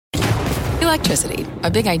Electricity,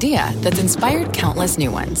 a big idea that's inspired countless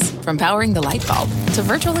new ones. From powering the light bulb to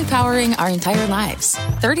virtually powering our entire lives.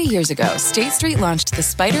 30 years ago, State Street launched the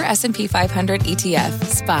SPDR S&P 500 ETF,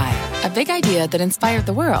 SPY. A big idea that inspired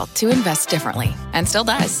the world to invest differently. And still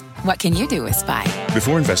does. What can you do with SPY?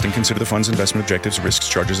 Before investing, consider the fund's investment objectives, risks,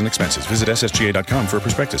 charges, and expenses. Visit ssga.com for a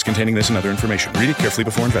prospectus containing this and other information. Read it carefully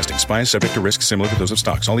before investing. SPY is subject to risks similar to those of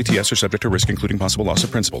stocks. All ETFs are subject to risk, including possible loss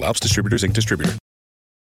of principal. Alps Distributors, Inc. Distributor.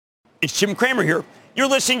 It's Jim Cramer here. You're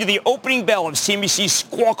listening to the opening bell of CNBC's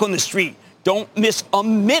Squawk on the Street. Don't miss a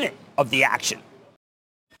minute of the action.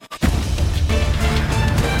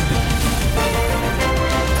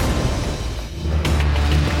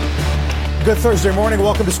 Good Thursday morning.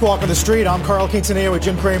 Welcome to Squawk on the Street. I'm Carl Quintanilla with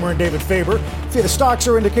Jim Cramer and David Faber. The stocks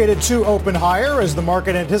are indicated to open higher as the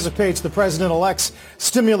market anticipates the president-elect's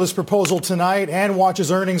stimulus proposal tonight and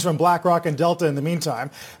watches earnings from BlackRock and Delta in the meantime.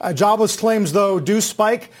 Jobless claims, though, do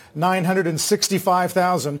spike,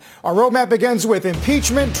 965,000. Our roadmap begins with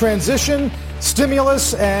impeachment, transition,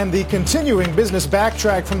 stimulus, and the continuing business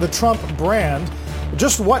backtrack from the Trump brand.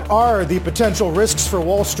 Just what are the potential risks for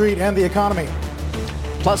Wall Street and the economy?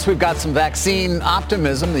 Plus, we've got some vaccine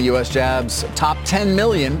optimism. The U.S. jabs top 10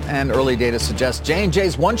 million, and early data suggests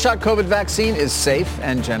J&J's one-shot COVID vaccine is safe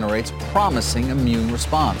and generates promising immune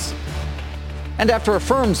response. And after a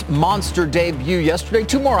firm's monster debut yesterday,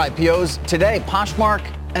 two more IPOs today, Poshmark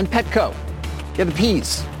and Petco. Get the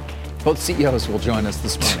P's. Both CEOs will join us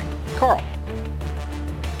this morning. Carl.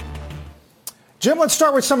 Jim, let's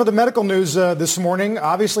start with some of the medical news this morning.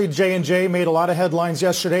 Obviously, J&J made a lot of headlines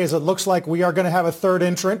yesterday as it looks like we are going to have a third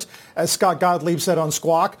entrant, as Scott Gottlieb said on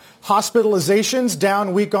Squawk. Hospitalizations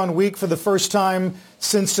down week on week for the first time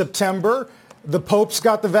since September. The Pope's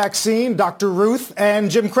got the vaccine, Dr. Ruth, and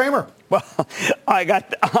Jim Cramer. Well,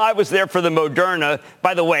 I was there for the Moderna.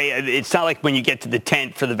 By the way, it's not like when you get to the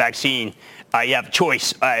tent for the vaccine, you have a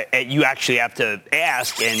choice. You actually have to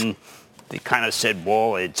ask, and they kind of said,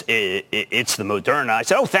 well, it's the Moderna. I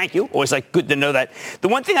said, oh, thank you. Always good to know that. The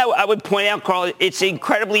one thing I would point out, Carl, it's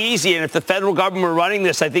incredibly easy. And if the federal government were running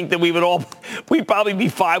this, I think that we'd probably be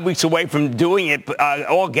 5 weeks away from doing it,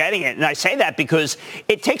 all getting it. And I say that because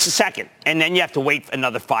it takes a second, and then you have to wait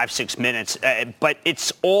another 5-6 minutes. But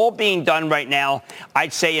it's all being done right now,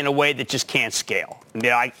 I'd say, in a way that just can't scale.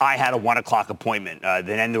 I had a 1 o'clock appointment.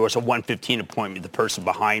 Then there was a 1:15 appointment, the person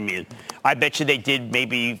behind me. And I bet you they did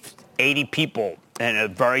maybe 80 people in a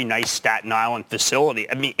very nice Staten Island facility.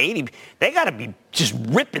 I mean, 80, they got to be just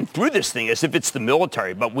ripping through this thing as if it's the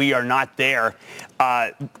military, but we are not there.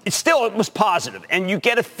 It was positive. And you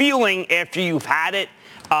get a feeling after you've had it,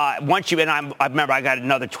 I remember I got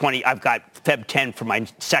another 20, I've got Feb 10 for my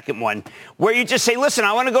second one, where you just say, listen,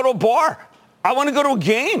 I want to go to a bar. I want to go to a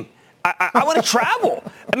game. I want to travel.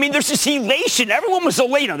 I mean, there's this elation. Everyone was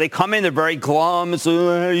elated. They come in, they're very glum.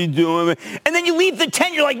 So, how you doing? And then you leave the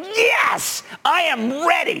tent. You're like, yes, I am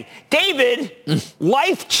ready. David,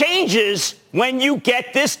 life changes when you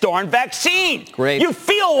get this darn vaccine. Great. You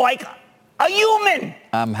feel like a human.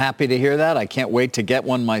 I'm happy to hear that. I can't wait to get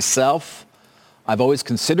one myself. I've always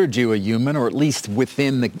considered you a human, or at least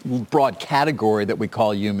within the broad category that we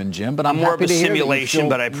call human, Jim. But I'm more happy of a to hear simulation,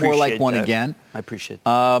 but I appreciate more like one that. again. I appreciate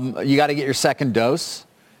it. You got to get your second dose.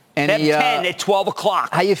 Feb 10 at 12 o'clock.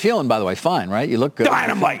 How you feeling, by the way? Fine, right? You look good.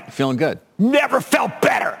 Dynamite. Feeling good. Never felt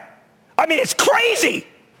better. I mean, it's crazy.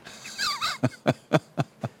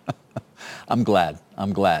 I'm glad.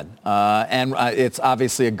 And it's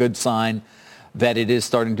obviously a good sign that it is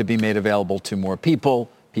starting to be made available to more people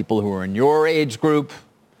who are in your age group,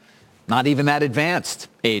 not even that advanced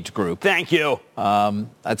age group. Thank you.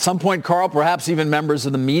 At some point, Carl, perhaps even members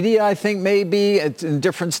of the media, I think maybe in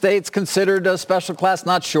different states considered a special class.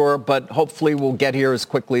 Not sure, but hopefully we'll get here as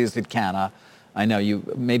quickly as it can. I know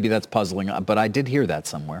maybe that's puzzling, but I did hear that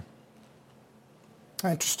somewhere.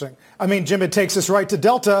 Interesting. I mean, Jim, it takes us right to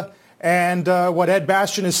Delta and what Ed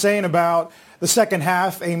Bastian is saying about the second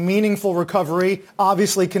half, a meaningful recovery,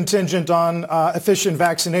 obviously contingent on efficient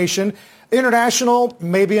vaccination. International,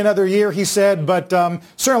 maybe another year, he said, but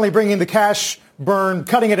certainly bringing the cash burn,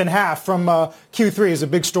 cutting it in half from Q3 is a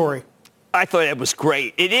big story. I thought it was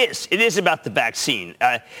great. It is. It is about the vaccine.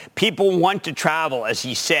 People want to travel, as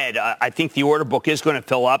he said. I think the order book is going to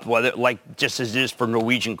fill up, just as it is for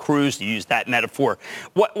Norwegian Cruise, to use that metaphor.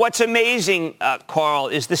 What's amazing, Carl,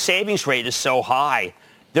 is the savings rate is so high.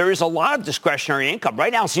 There is a lot of discretionary income.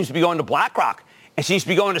 Right now, it seems to be going to BlackRock. It seems to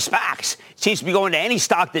be going to SPACs. It seems to be going to any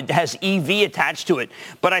stock that has EV attached to it.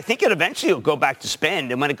 But I think it eventually will go back to spend.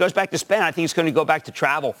 And when it goes back to spend, I think it's going to go back to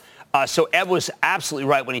travel. So Ed was absolutely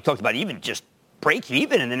right when he talked about even just break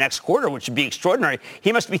even in the next quarter, which would be extraordinary.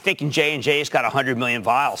 He must be thinking J&J's got 100 million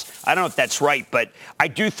vials. I don't know if that's right, but I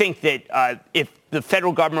do think that if the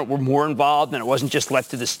federal government were more involved and it wasn't just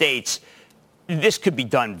left to the states, this could be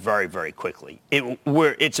done very, very quickly.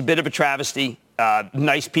 It's a bit of a travesty.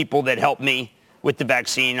 Nice people that helped me with the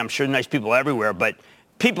vaccine. I'm sure nice people everywhere, but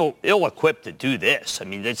people ill-equipped to do this. I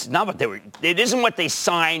mean, it's not what they were. It isn't what they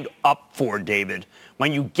signed up for, David.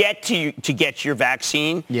 When you get to get your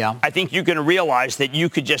vaccine, I think you're going to realize that you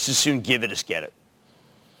could just as soon give it as get it.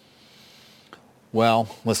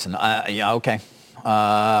 Well, listen, okay.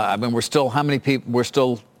 I mean, we're still, how many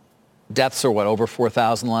people, deaths are what, over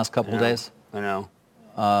 4,000 the last couple of days? I know.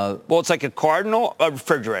 Well, it's like a Cardinal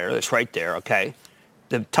refrigerator that's right there, okay?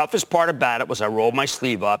 The toughest part about it was I rolled my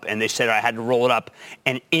sleeve up, and they said I had to roll it up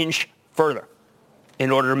an inch further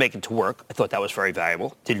in order to make it to work. I thought that was very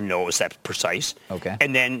valuable. Didn't know it was that precise. Okay.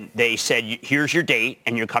 And then they said, here's your date,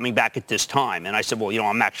 and you're coming back at this time. And I said, well,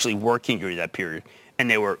 I'm actually working during that period.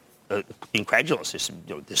 And they were incredulous. They said,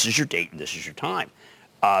 this is your date, and this is your time.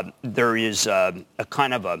 There is a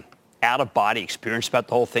kind of a out-of-body experience about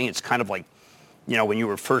the whole thing. It's kind of like, when you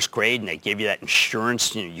were first grade and they gave you that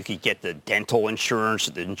insurance, you could get the dental insurance,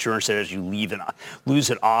 the insurance that as you lose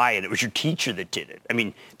an eye, and it was your teacher that did it. I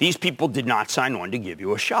mean, these people did not sign on to give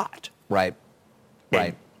you a shot. Right.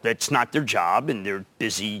 And that's not their job, and they're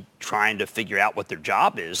busy trying to figure out what their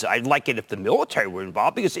job is. I'd like it if the military were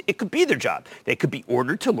involved, because it could be their job. They could be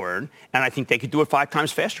ordered to learn, and I think they could do it 5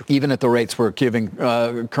 times faster. Even at the rates we're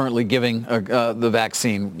currently giving the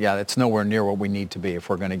vaccine, it's nowhere near what we need to be if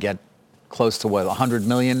we're going to get close to 100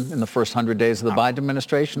 million in the first 100 days of the Biden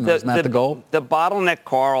administration? Isn't that the goal? The bottleneck,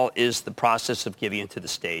 Carl, is the process of giving it to the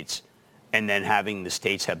states and then having the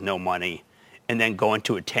states have no money and then going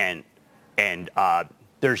to a tent and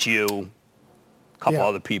there's you, a couple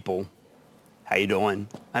other people. How you doing?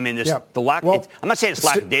 I mean, the lack. I'm not saying it's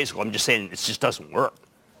lackadaisical. I'm just saying it just doesn't work.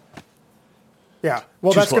 Yeah.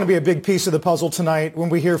 Well, that's going to be a big piece of the puzzle tonight when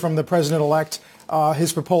we hear from the president-elect,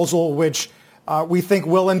 his proposal, which we think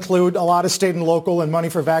will include a lot of state and local and money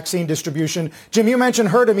for vaccine distribution. Jim, you mentioned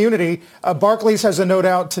herd immunity. Barclays has a note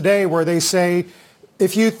out today where they say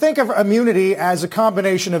if you think of immunity as a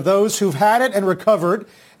combination of those who've had it and recovered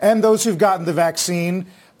and those who've gotten the vaccine,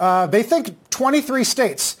 they think 23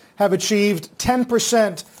 states have achieved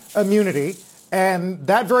 10% immunity. And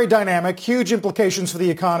that very dynamic, huge implications for the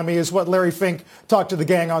economy is what Larry Fink talked to the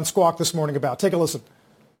gang on Squawk this morning about. Take a listen.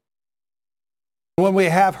 When we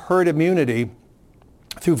have herd immunity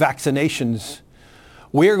through vaccinations,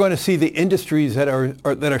 we are going to see the industries that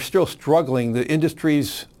are still struggling, the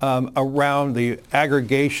industries around the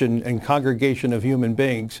aggregation and congregation of human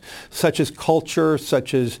beings, such as culture,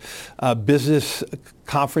 such as business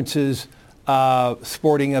conferences,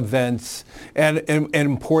 sporting events, and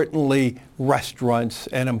importantly, restaurants,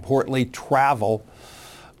 and importantly, travel.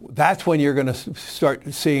 That's when you're going to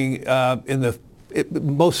start seeing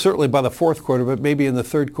most certainly by the fourth quarter, but maybe in the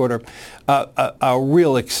third quarter, a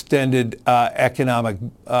real extended economic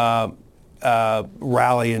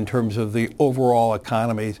rally in terms of the overall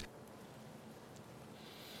economy.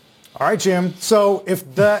 All right, Jim. So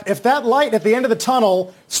if that light at the end of the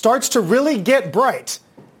tunnel starts to really get bright,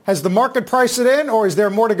 has the market priced it in, or is there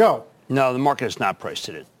more to go? No, the market has not priced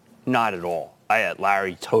it in. Not at all. I had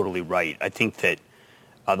Larry totally right. I think that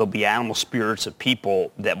there'll be animal spirits of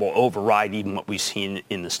people that will override even what we've seen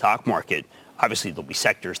in the stock market. Obviously, there'll be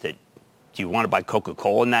sectors that, do you want to buy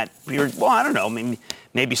Coca-Cola in that period? Well, I don't know.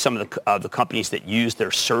 Maybe some of the companies that use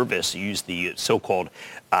their service, use the so-called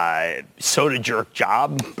soda jerk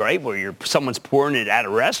job, right, where someone's pouring it at a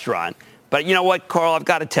restaurant. But you know what, Carl, I've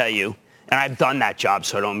got to tell you, and I've done that job,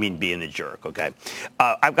 so I don't mean being a jerk, okay?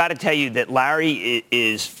 I've got to tell you that Larry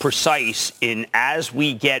is precise in as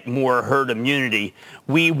we get more herd immunity,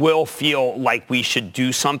 we will feel like we should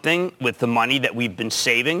do something with the money that we've been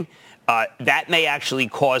saving. That may actually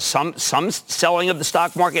cause some selling of the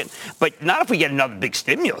stock market, but not if we get another big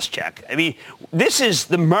stimulus check. I mean, this is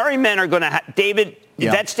the Murray men are going to David,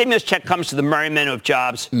 if that stimulus check comes to the Murray men of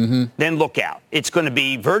jobs, then look out. It's going to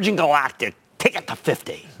be Virgin Galactic. Take it to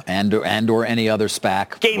 50. And or any other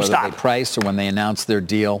SPAC, GameStop. Whether they price or when they announce their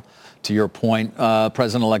deal. To your point,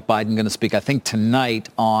 President-elect Biden going to speak, I think, tonight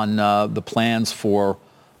on the plans for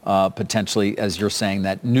potentially, as you're saying,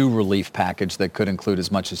 that new relief package that could include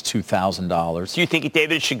as much as $2,000. Do you think,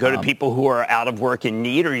 David, it should go to people who are out of work in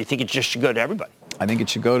need, or do you think it just should go to everybody? I think it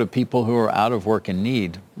should go to people who are out of work in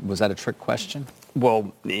need. Was that a trick question?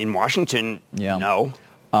 Well, in Washington, no.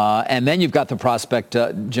 And then you've got the prospect,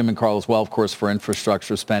 Jim and Carl as well, of course, for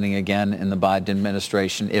infrastructure spending again in the Biden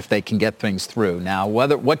administration if they can get things through. Now,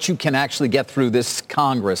 what you can actually get through this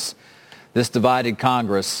Congress, this divided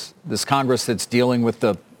Congress, this Congress that's dealing with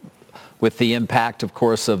the impact, of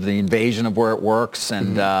course, of the invasion of where it works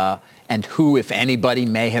and who, if anybody,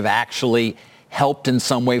 may have actually helped in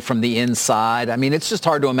some way from the inside. I mean, it's just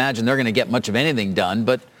hard to imagine they're going to get much of anything done,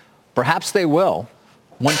 but perhaps they will.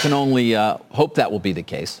 One can only hope that will be the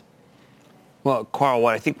case. Well, Carl,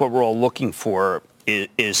 I think what we're all looking for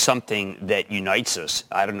is something that unites us.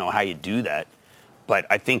 I don't know how you do that, but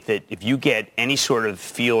I think that if you get any sort of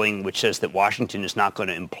feeling which says that Washington is not going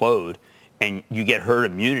to implode and you get herd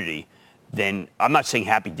immunity, then I'm not saying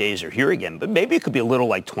happy days are here again, but maybe it could be a little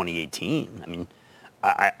like 2018. I mean,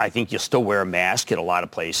 I think you'll still wear a mask at a lot of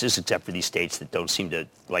places, except for these states that don't seem to,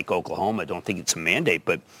 like Oklahoma, I don't think it's a mandate,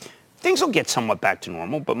 but things will get somewhat back to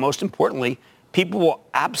normal. But most importantly, people will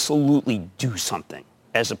absolutely do something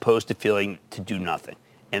as opposed to feeling to do nothing.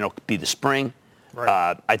 And it'll be the spring.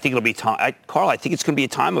 Right. I think it'll be time. Carl, I think it's going to be a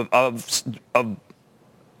time of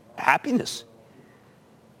happiness.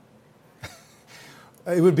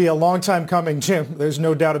 It would be a long time coming, Jim. There's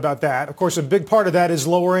no doubt about that. Of course, a big part of that is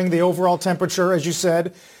lowering the overall temperature, as you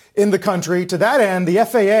said, in the country. To that end, the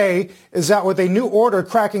FAA is out with a new order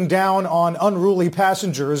cracking down on unruly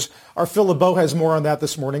passengers. Our Phil LeBeau has more on that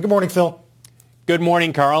this morning. Good morning, Phil. Good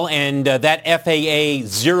morning, Carl. And that FAA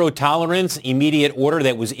zero tolerance immediate order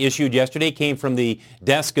that was issued yesterday came from the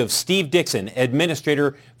desk of Steve Dickson,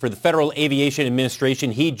 administrator for the Federal Aviation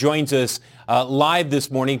Administration. He joins us live this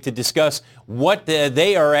morning to discuss what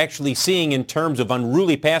they are actually seeing in terms of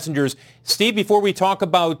unruly passengers. Steve, before we talk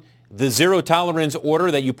about the zero tolerance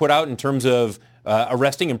order that you put out in terms of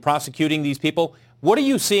arresting and prosecuting these people, what are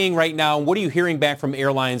you seeing right now? What are you hearing back from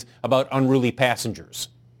airlines about unruly passengers?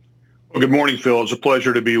 Well, good morning, Phil. It's a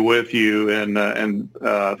pleasure to be with you, and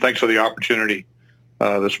thanks for the opportunity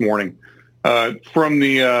this morning. From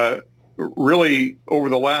the really over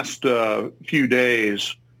the last few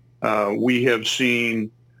days, we have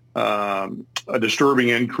seen a disturbing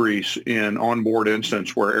increase in onboard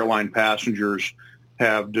incidents where airline passengers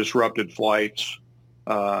have disrupted flights,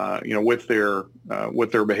 with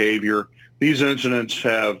their behavior. These incidents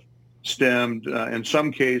have stemmed, in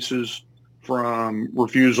some cases, from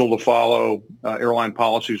refusal to follow airline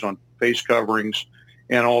policies on face coverings.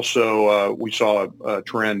 And also we saw a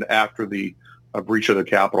trend after the breach of the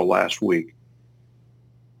Capitol last week.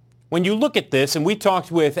 When you look at this, and we talked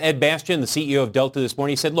with Ed Bastian, the CEO of Delta this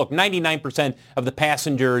morning, he said, look, 99% of the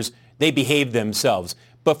passengers, they behave themselves.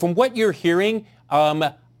 But from what you're hearing,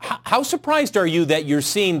 how surprised are you that you're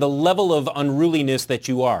seeing the level of unruliness that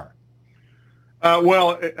you are?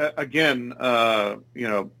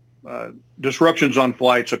 Disruptions on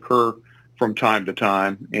flights occur from time to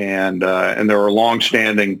time, and there are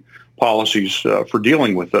long-standing policies for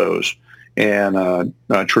dealing with those. And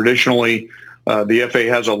traditionally, the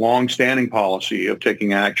FAA has a long-standing policy of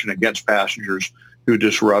taking action against passengers who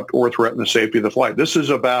disrupt or threaten the safety of the flight. This is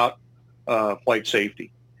about flight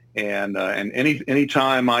safety, and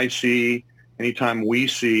anytime we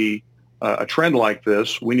see a trend like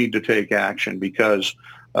this, we need to take action because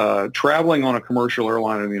traveling on a commercial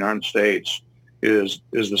airline in the United States is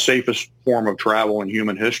the safest form of travel in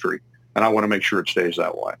human history, and I want to make sure it stays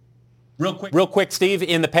that way. Real quick, Steve,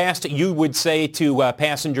 in the past, you would say to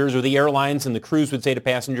passengers, or the airlines and the crews would say to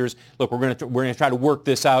passengers, look, we're going to try to work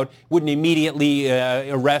this out. Wouldn't immediately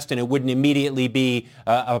arrest, and it wouldn't immediately be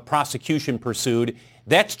a prosecution pursued.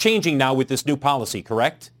 That's changing now with this new policy,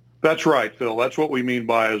 correct? That's right, Phil. That's what we mean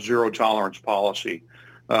by a zero tolerance policy.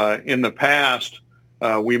 In the past,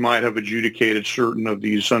 we might have adjudicated certain of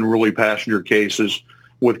these unruly passenger cases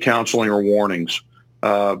with counseling or warnings.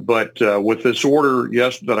 But with this order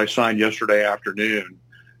that I signed yesterday afternoon,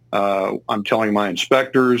 I'm telling my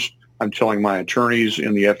inspectors, I'm telling my attorneys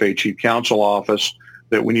in the FAA Chief Counsel Office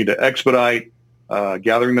that we need to expedite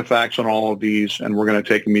gathering the facts on all of these, and we're going to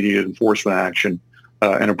take immediate enforcement action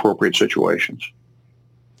in appropriate situations.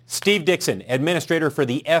 Steve Dickson, administrator for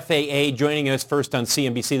the FAA, joining us first on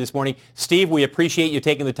CNBC this morning. Steve, we appreciate you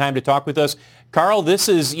taking the time to talk with us. Carl, this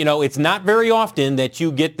is, it's not very often that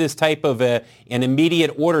you get this type of an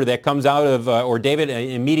immediate order that comes out of, or David, an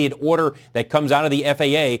immediate order that comes out of the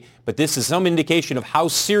FAA, but this is some indication of how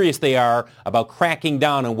serious they are about cracking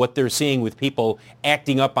down on what they're seeing with people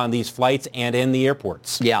acting up on these flights and in the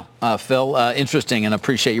airports. Yeah, Phil, interesting, and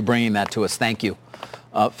appreciate you bringing that to us. Thank you.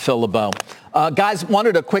 Phil LeBeau. Guys,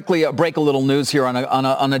 wanted to quickly break a little news here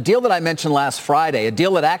on a deal that I mentioned last Friday, a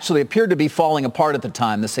deal that actually appeared to be falling apart at the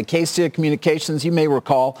time. This Acacia Communications, you may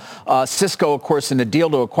recall, Cisco, of course, in a deal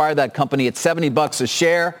to acquire that company at $70 a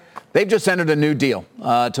share. They've just entered a new deal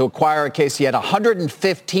to acquire Acacia at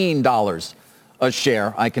 $115 a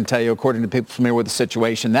share, I can tell you, according to people familiar with the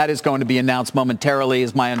situation. That is going to be announced momentarily,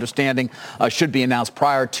 is my understanding. Should be announced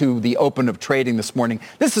prior to the open of trading this morning.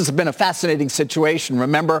 This has been a fascinating situation.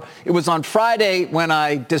 Remember, it was on Friday when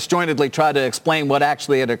I disjointedly tried to explain what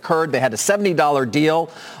actually had occurred. They had a $70 deal.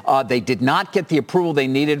 They did not get the approval they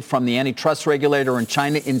needed from the antitrust regulator in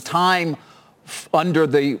China in time under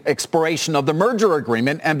the expiration of the merger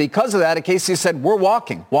agreement. And because of that, Acacia said, we're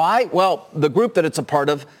walking. Why? Well, the group that it's a part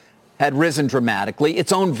of had risen dramatically.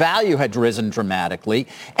 Its own value had risen dramatically,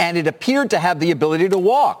 and it appeared to have the ability to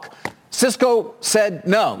walk. Cisco said,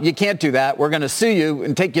 no, you can't do that. We're going to sue you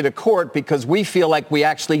and take you to court because we feel like we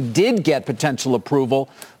actually did get potential approval.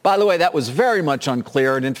 By the way, that was very much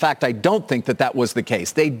unclear, and in fact, I don't think that that was the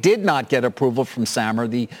case. They did not get approval from SAMR,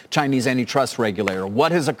 the Chinese antitrust regulator.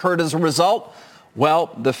 What has occurred as a result? Well,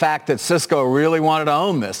 the fact that Cisco really wanted to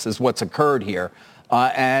own this is what's occurred here.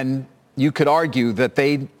 And you could argue that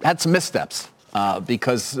they had some missteps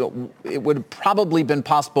because it would have probably been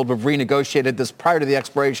possible to have renegotiated this prior to the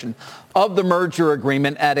expiration of the merger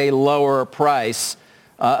agreement at a lower price.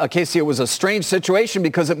 Acacia, it was a strange situation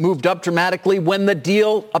because it moved up dramatically when the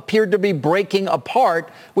deal appeared to be breaking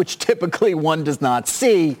apart, which typically one does not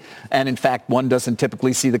see. And in fact, one doesn't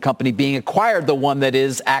typically see the company being acquired, the one that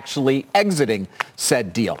is actually exiting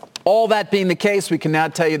said deal. All that being the case, we can now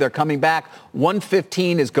tell you they're coming back.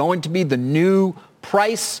 115 is going to be the new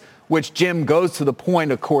price, which, Jim, goes to the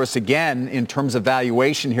point, of course, again, in terms of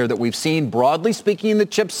valuation here that we've seen, broadly speaking, in the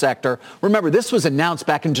chip sector. Remember, this was announced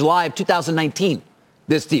back in July of 2019,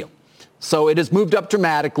 this deal. So it has moved up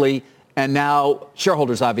dramatically, and now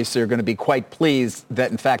shareholders obviously are going to be quite pleased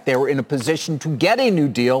that, in fact, they were in a position to get a new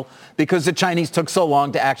deal because the Chinese took so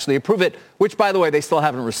long to actually approve it, which, by the way, they still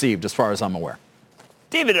haven't received, as far as I'm aware.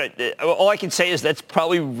 David, all I can say is that's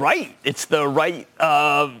probably right. It's the right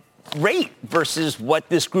rate versus what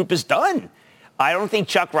this group has done. I don't think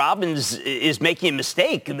Chuck Robbins is making a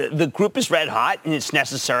mistake. The group is red hot, and it's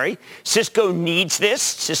necessary. Cisco needs this.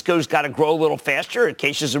 Cisco's got to grow a little faster.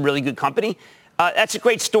 Acacia's a really good company. That's a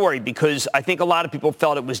great story because I think a lot of people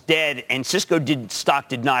felt it was dead, and Cisco stock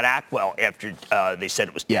did not act well after they said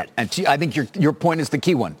it was dead. Yeah, and I think your point is the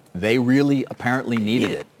key one. They really apparently needed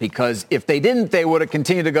it because if they didn't, they would have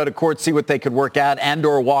continued to go to court, see what they could work out, and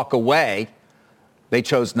or walk away. They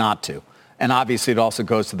chose not to. And obviously, it also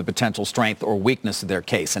goes to the potential strength or weakness of their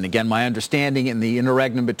case. And again, my understanding in the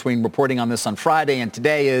interregnum between reporting on this on Friday and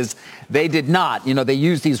today is they did not. You know, they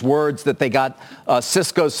used these words that they got.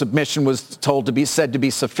 Cisco's submission was said to be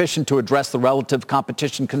sufficient to address the relative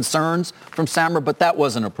competition concerns from SAMR, but that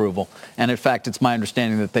wasn't approval. And in fact, it's my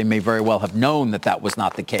understanding that they may very well have known that that was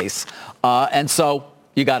not the case. And so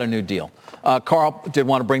you got a new deal. Carl did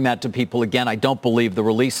want to bring that to people again. I don't believe the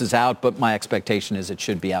release is out, but my expectation is it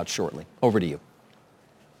should be out shortly. Over to you.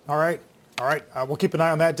 All right. We'll keep an eye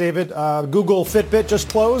on that, David. Google Fitbit just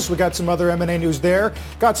closed. We got some other M&A news there.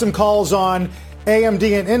 Got some calls on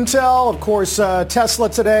AMD and Intel. Of course, Tesla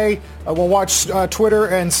today. We'll watch Twitter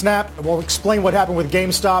and Snap. We'll explain what happened with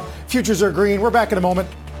GameStop. Futures are green. We're back in a moment.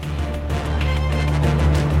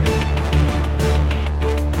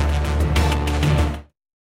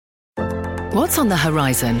 What's on the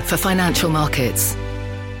horizon for financial markets?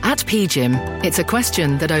 At PGIM, it's a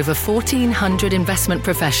question that over 1,400 investment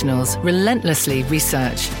professionals relentlessly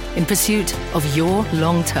research in pursuit of your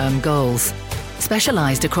long-term goals.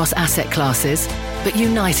 Specialized across asset classes, but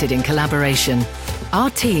united in collaboration, our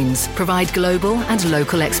teams provide global and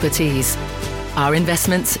local expertise. Our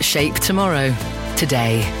investments shape tomorrow,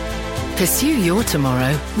 today. Pursue your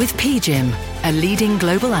tomorrow with PGIM, a leading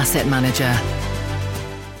global asset manager.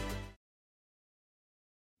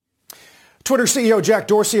 Twitter CEO Jack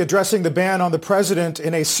Dorsey addressing the ban on the president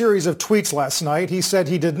in a series of tweets last night. He said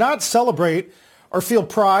he did not celebrate or feel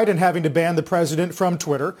pride in having to ban the president from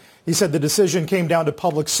Twitter. He said the decision came down to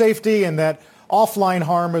public safety and that offline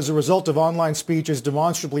harm as a result of online speech is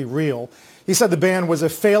demonstrably real. He said the ban was a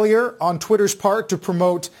failure on Twitter's part to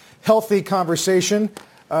promote healthy conversation.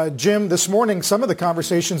 Jim, this morning, some of the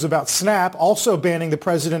conversations about Snap also banning the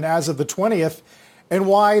president as of the 20th, and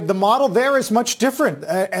why the model there is much different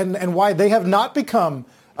and why they have not become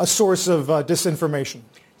a source of disinformation.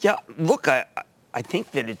 Yeah, look, I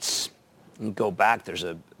think that you go back, there's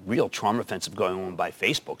a real trauma offensive going on by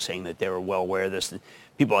Facebook saying that they were well aware of this.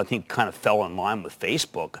 People, I think, kind of fell in line with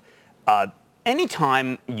Facebook.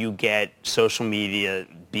 Anytime you get social media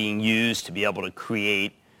being used to be able to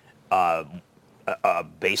create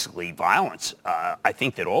basically violence, I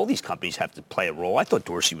think that all these companies have to play a role. I thought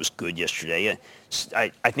Dorsey was good yesterday.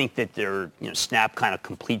 I think that Snap kind of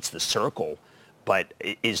completes the circle but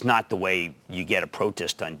it is not the way you get a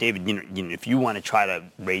protest done. David, if you want to try to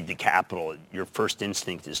raid the Capitol, your first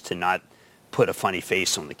instinct is to not put a funny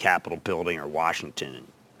face on the Capitol building or Washington.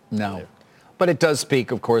 No. But it does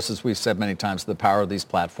speak, of course, as we've said many times, to the power of these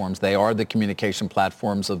platforms. They are the communication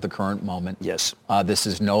platforms of the current moment. Yes. This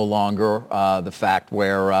is no longer the fact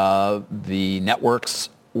where the networks,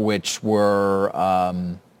 which were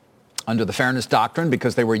under the Fairness Doctrine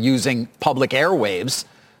because they were using public airwaves,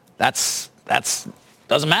 that's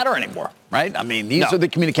doesn't matter anymore, right? I mean, these are the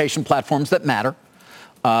communication platforms that matter,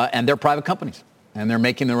 and they're private companies, and they're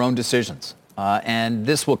making their own decisions. And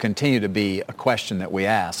this will continue to be a question that we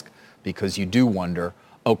ask, because you do wonder,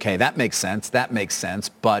 okay, that makes sense,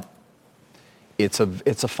 but it's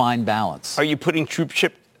a fine balance. Are you putting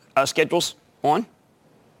troopship schedules on?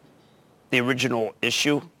 The original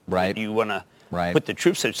issue? Right. You want to put the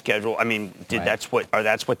troopship schedule? I mean, that's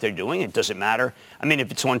what they're doing? It doesn't matter? I mean, if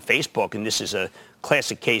it's on Facebook, and this is a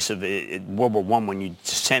classic case of World War I, when you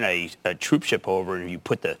sent a troopship over and you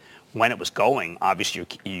put when it was going, obviously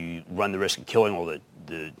you run the risk of killing all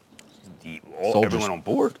everyone on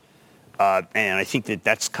board. And I think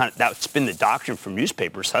that's been the doctrine from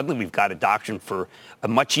newspapers. Suddenly we've got a doctrine for a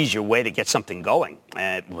much easier way to get something going.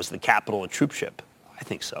 And it was the Capitol a troopship? I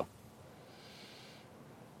think so.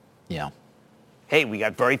 Yeah. Hey, we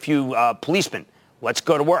got very few policemen. Let's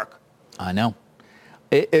go to work. I know.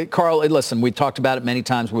 Carl, listen, we talked about it many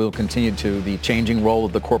times. We will continue to. The changing role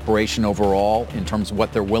of the corporation overall in terms of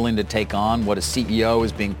what they're willing to take on, what a CEO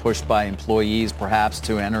is being pushed by employees perhaps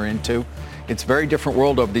to enter into. It's a very different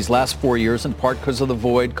world over these last 4 years, in part because of the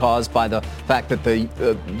void caused by the fact that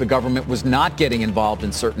the government was not getting involved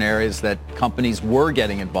in certain areas that companies were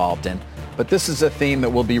getting involved in. But this is a theme that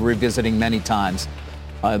we'll be revisiting many times,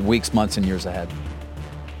 weeks, months, and years ahead.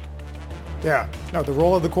 Yeah, no, the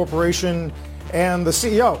role of the corporation and the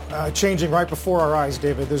CEO changing right before our eyes,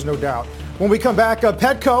 David, there's no doubt. When we come back,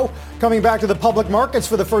 Petco coming back to the public markets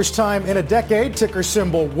for the first time in a decade, ticker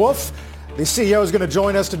symbol WOOF. The CEO is going to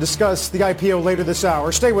join us to discuss the IPO later this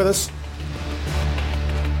hour. Stay with us.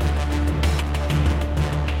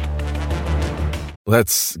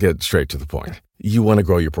 Let's get straight to the point. You want to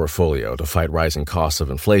grow your portfolio to fight rising costs of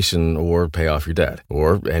inflation or pay off your debt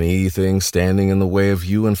or anything standing in the way of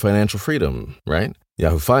you and financial freedom, right?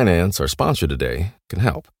 Yahoo Finance, our sponsor today, can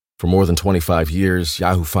help. For more than 25 years,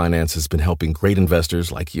 Yahoo Finance has been helping great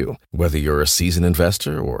investors like you. Whether you're a seasoned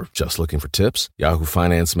investor or just looking for tips, Yahoo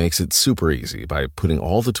Finance makes it super easy by putting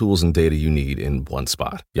all the tools and data you need in one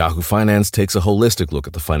spot. Yahoo Finance takes a holistic look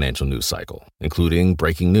at the financial news cycle, including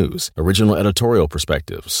breaking news, original editorial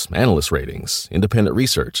perspectives, analyst ratings, independent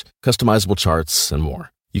research, customizable charts, and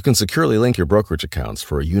more. You can securely link your brokerage accounts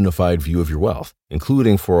for a unified view of your wealth,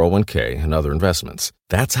 including 401k and other investments.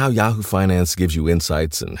 That's how Yahoo Finance gives you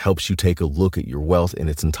insights and helps you take a look at your wealth in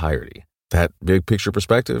its entirety. That big picture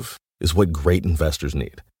perspective is what great investors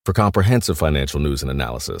need. For comprehensive financial news and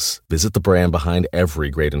analysis, visit the brand behind every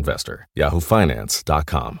great investor,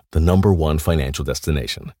 yahoofinance.com, the #1 financial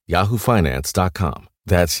destination, yahoofinance.com.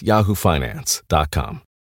 That's yahoofinance.com.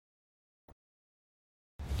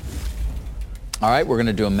 All right, we're going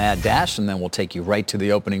to do a mad dash, and then we'll take you right to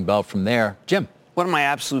the opening bell from there. Jim. One of my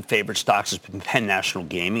absolute favorite stocks has been Penn National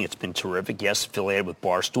Gaming. It's been terrific. Yes, affiliated with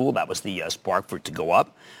Barstool. That was the spark for it to go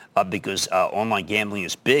up because online gambling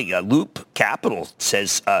is big. Loop Capital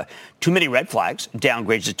says too many red flags,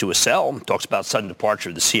 downgrades it to a sell, talks about sudden departure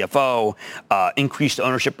of the CFO, increased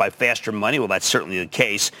ownership by faster money. Well, that's certainly the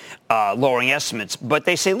case, lowering estimates. But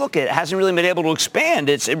they say, look, it hasn't really been able to expand.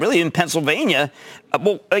 It's really in Pennsylvania.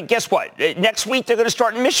 Guess what? Next week, they're going to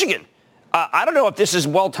start in Michigan. I don't know if this is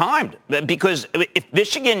well-timed because if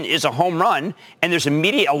Michigan is a home run and there's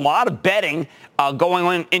a lot of betting going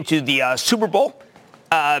on into the Super Bowl,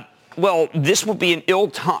 well, this would be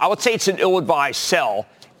I would say it's an ill-advised sell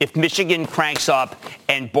if Michigan cranks up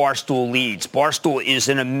and Barstool leads. Barstool is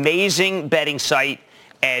an amazing betting site,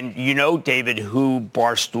 and you know, David, who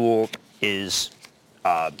Barstool is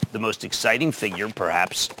the most exciting figure,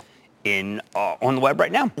 perhaps, on the web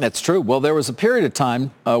right now. That's true. Well, there was a period of time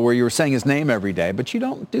where you were saying his name every day, but you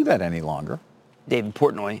don't do that any longer. David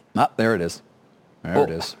Portnoy. There it is. There it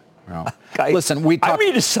is. No. Listen, I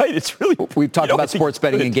read his site. It's really. We've talked about sports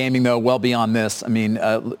betting and gaming, though, well beyond this. I mean,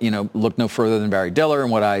 look no further than Barry Diller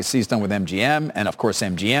and what I see he's done with MGM, and of course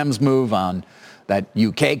MGM's move on that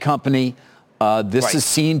UK company. This is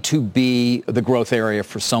seen to be the growth area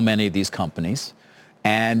for so many of these companies,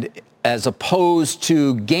 and as opposed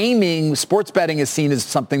to gaming, sports betting is seen as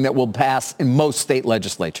something that will pass in most state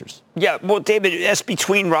legislatures. Yeah, well, David, that's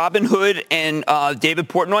between Robinhood and David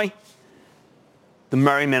Portnoy. The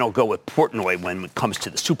merry men will go with Portnoy when it comes to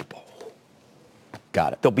the Super Bowl.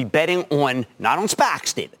 Got it. They'll be betting on, not on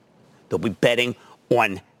SPACs, David. They'll be betting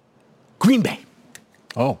on Green Bay.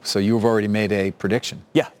 Oh, so you've already made a prediction.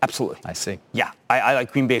 Yeah, absolutely. I see. Yeah, I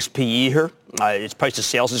like Green Bay's PE here. Its price to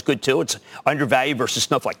sales is good, too. It's undervalued versus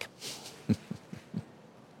Snowflake.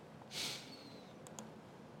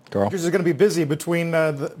 Girl. Are going to be busy between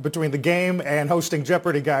the game and hosting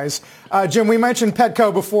Jeopardy, guys. Jim, we mentioned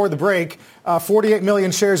Petco before the break. 48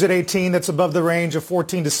 million shares at 18. That's above the range of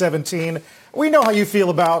 14 to 17. We know how you feel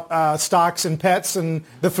about stocks and pets and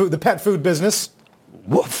the pet food business.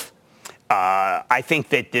 Woof. I think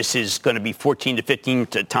that this is going to be 14 to 15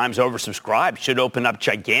 times oversubscribed. Should open up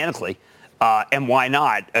gigantically. And why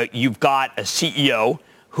not? You've got a CEO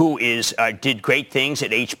who did great things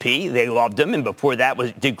at HP. They loved him. And before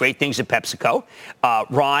that did great things at PepsiCo.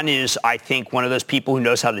 Ron is, I think, one of those people who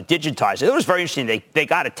knows how to digitize it. It was very interesting. They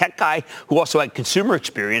got a tech guy who also had consumer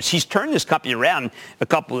experience. He's turned this company around a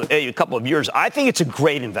couple of years. I think it's a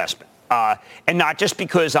great investment. And not just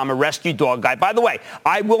because I'm a rescue dog guy. By the way,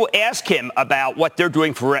 I will ask him about what they're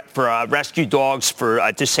doing for rescue dogs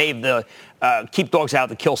to save keep dogs out of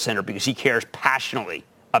the kill center, because he cares passionately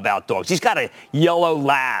about dogs. He's got a yellow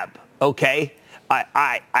lab, okay?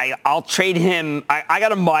 I'll trade him. I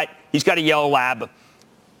got a mutt. He's got a yellow lab.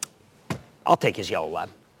 I'll take his yellow lab.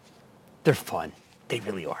 They're fun. They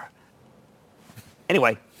really are.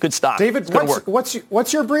 Anyway, good stock. David,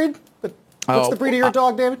 what's your breed? What's the breed of your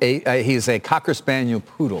dog, David? He's a Cocker Spaniel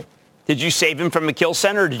Poodle. Did you save him from a kill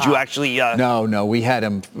center, or did you actually? No, we had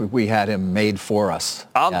him made for us.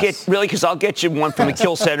 Because I'll get you one from a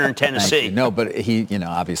kill center in Tennessee. No, but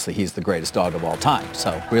obviously he's the greatest dog of all time.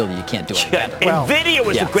 So really, you can't do it better. NVIDIA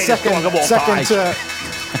was the greatest dog of all time.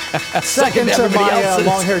 Second to my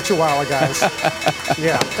long-haired Chihuahua, guys.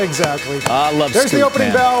 Yeah, exactly. I love There's Scoop, the opening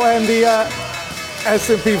man. bell and the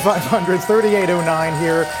S&P 500, 3809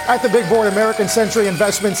 here. At the big board, American Century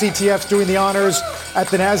Investments ETFs doing the honors. At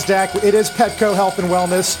the NASDAQ, it is Petco Health and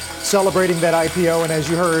Wellness celebrating that IPO. And as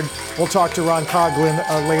you heard, we'll talk to Ron Coughlin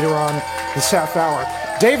later on this half hour.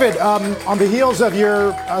 David, on the heels of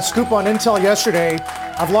your scoop on Intel yesterday,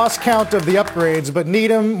 I've lost count of the upgrades, but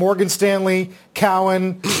Needham, Morgan Stanley,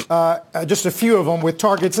 Cowen, just a few of them with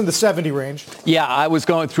targets in the 70 range. Yeah, I was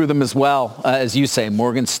going through them as well. As you say,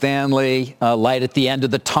 Morgan Stanley, light at the end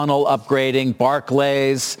of the tunnel upgrading,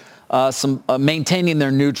 Barclays, some maintaining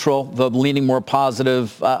their neutral, the leaning more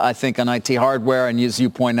positive, I think, on IT hardware, and as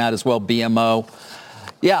you point out as well, BMO.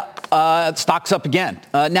 Yeah, stock's up again.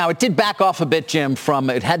 Now, it did back off a bit, Jim,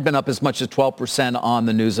 it had been up as much as 12% on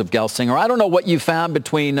the news of Gelsinger. I don't know what you found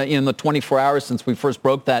between in the 24 hours since we first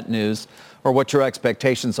broke that news or what your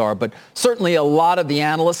expectations are, but certainly a lot of the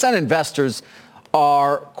analysts and investors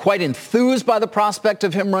are quite enthused by the prospect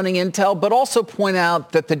of him running Intel, but also point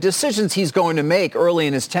out that the decisions he's going to make early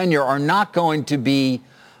in his tenure are not going to be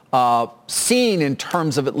seen in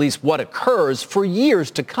terms of at least what occurs for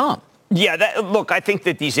years to come. Yeah, look, I think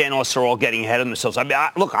that these analysts are all getting ahead of themselves. I mean,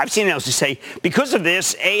 I've seen analysts say, because of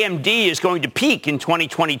this, AMD is going to peak in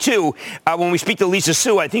 2022. When we speak to Lisa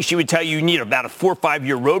Su, I think she would tell you need about a 4 or 5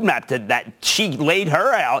 year roadmap that she laid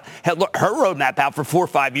her roadmap out for 4 or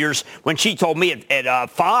 5 years when she told me at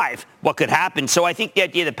 5 what could happen. So I think the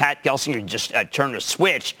idea that Pat Gelsinger just turned a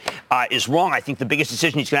switch is wrong. I think the biggest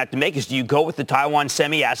decision he's going to have to make is, do you go with the Taiwan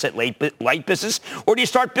semi-asset light business, or do you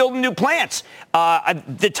start building new plants?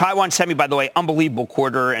 The Taiwan semi, by the way, unbelievable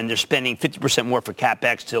quarter, and they're spending 50% more for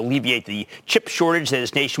CapEx to alleviate the chip shortage that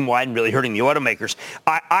is nationwide and really hurting the automakers.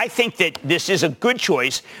 I think that this is a good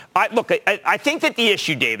choice. I think that the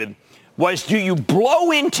issue, David, was, do you blow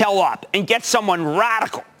Intel up and get someone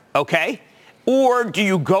radical, okay? Or do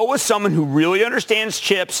you go with someone who really understands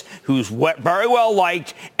chips, who's very well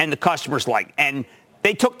liked, and the customers like? And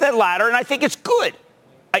they took that latter, and I think it's good.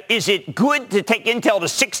 Is it good to take Intel to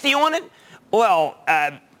 60 on it? Well,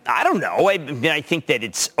 I don't know. I think that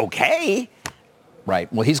it's okay.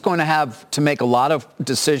 Right. Well, he's going to have to make a lot of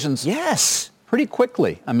decisions. Yes. Pretty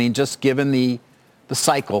quickly. I mean, just given the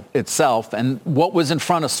cycle itself and what was in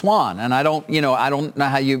front of Swan. And I don't know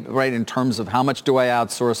how you, right, in terms of how much do I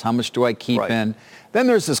outsource, how much do I keep in. Then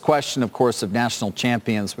there's this question, of course, of national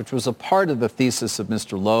champions, which was a part of the thesis of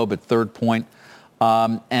Mr. Loeb at Third Point,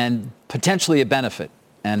 and potentially a benefit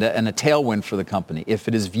and a tailwind for the company if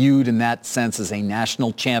it is viewed in that sense as a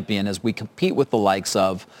national champion as we compete with the likes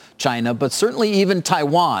of China, but certainly even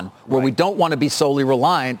Taiwan, where we don't want to be solely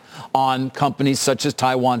reliant on companies such as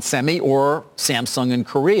Taiwan Semi or Samsung in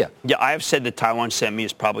Korea. Yeah, I have said that Taiwan Semi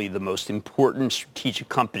is probably the most important strategic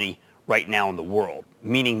company right now in the world,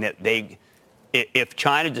 meaning that if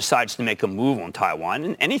China decides to make a move on Taiwan,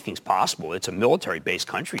 and anything's possible, it's a military-based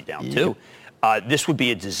country down too, this would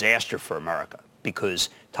be a disaster for America. because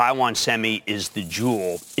Taiwan Semi is the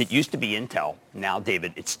jewel. It used to be Intel. Now,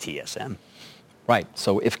 David, it's TSM. Right.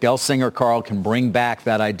 So if Gelsinger, Carl, can bring back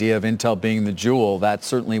that idea of Intel being the jewel, that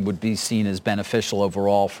certainly would be seen as beneficial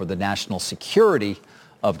overall for the national security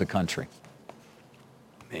of the country.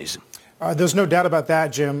 Amazing. There's no doubt about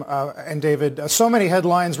that, Jim and David. So many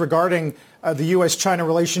headlines regarding the U.S.-China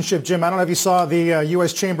relationship. Jim, I don't know if you saw the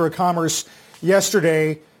U.S. Chamber of Commerce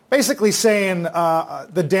yesterday basically saying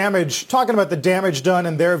the damage, talking about the damage done,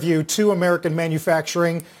 in their view, to American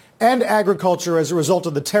manufacturing and agriculture as a result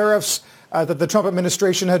of the tariffs that the Trump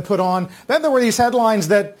administration had put on. Then there were these headlines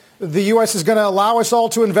that the U.S. is going to allow us all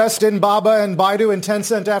to invest in Baba and Baidu and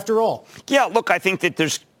Tencent after all. Yeah, look, I think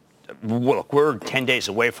that we're 10 days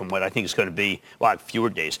away from what I think is going to be, well, fewer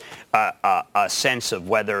days, a sense of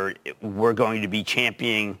whether we're going to be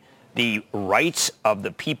championing the rights of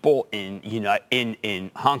the people in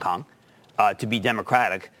Hong Kong to be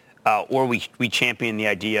democratic, or we champion the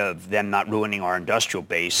idea of them not ruining our industrial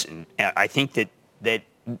base. And I think that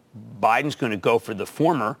Biden's going to go for the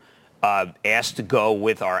former, asked to go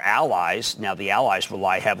with our allies. Now, the allies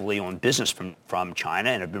rely heavily on business from China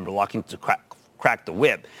and have been reluctant to crack the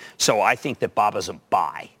whip. So I think that Baba's a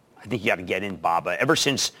buy. I think you got to get in Baba. Ever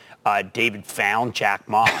since David found Jack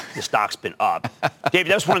Ma, the stock's been up.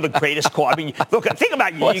 David, that was one of the greatest calls. I mean, look, think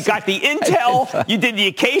about you. You got the Intel, you did the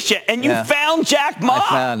Acacia, and you found Jack Ma. I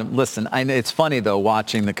found him. Listen, it's funny, though,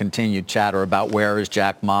 watching the continued chatter about where is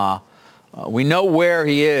Jack Ma. We know where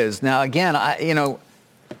he is. Now, again,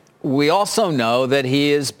 we also know that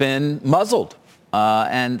he has been muzzled.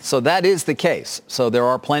 And so that is the case. So there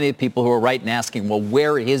are plenty of people who are right in asking, well,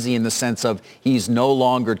 where is he in the sense of he's no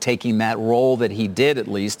longer taking that role that he did, at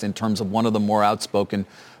least in terms of one of the more outspoken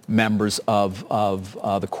members of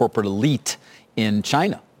the corporate elite in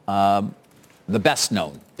China, the best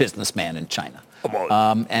known businessman in China.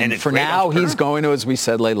 And for now, he's going to, as we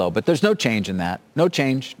said, lay low. But there's no change in that. No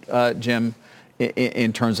change, Jim,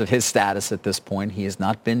 in terms of his status at this point. He has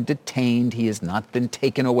not been detained. He has not been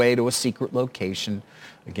taken away to a secret location.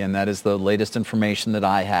 Again, that is the latest information that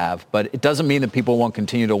I have. But it doesn't mean that people won't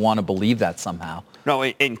continue to want to believe that somehow. No,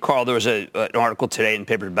 and Carl, there was an article today in the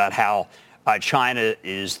paper about how China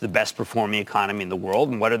is the best performing economy in the world.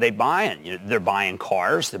 And what are they buying? They're buying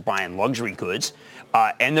cars. They're buying luxury goods.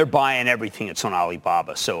 And they're buying everything that's on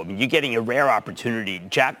Alibaba. So, I mean, you're getting a rare opportunity.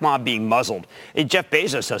 Jack Ma being muzzled. Jeff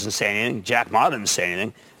Bezos doesn't say anything. Jack Ma doesn't say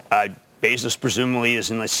anything. Bezos presumably is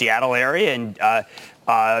in the Seattle area, and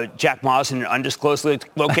Jack Ma's in an undisclosed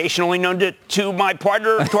location only known to our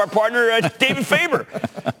partner, David Faber.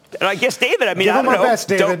 And I guess, David, I mean, Give I don't know. Best,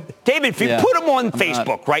 David. David, if you put him on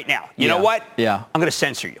Facebook right now, you know what? Yeah. I'm going to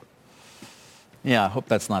censor you. Yeah, I hope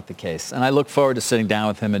that's not the case. And I look forward to sitting down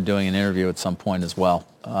with him and doing an interview at some point as well.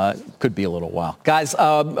 Could be a little while. Guys,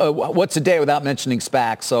 what's a day without mentioning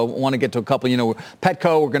SPAC? So I want to get to a couple.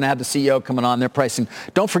 Petco, we're going to have the CEO coming on. They're pricing.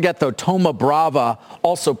 Don't forget, though, Thoma Bravo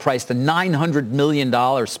also priced a $900 million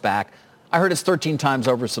SPAC. I heard it's 13 times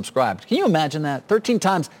oversubscribed. Can you imagine that? 13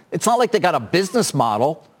 times. It's not like they got a business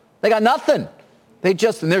model. They got nothing. And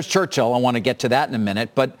there's Churchill. I want to get to that in a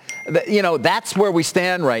minute. But, that's where we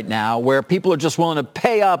stand right now, where people are just willing to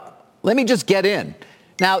pay up. Let me just get in.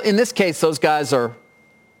 Now, in this case, those guys are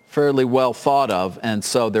fairly well thought of, and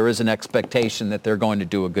so there is an expectation that they're going to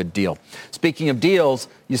do a good deal. Speaking of deals,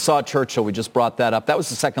 you saw Churchill. We just brought that up. That was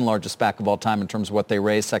the second largest SPAC of all time in terms of what they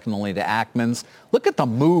raised, second only to Ackman's. Look at the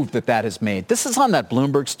move that has made. This is on that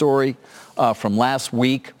Bloomberg story from last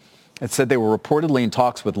week. It said they were reportedly in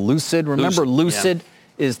talks with Lucid. Remember, Lucid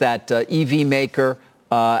is that EV maker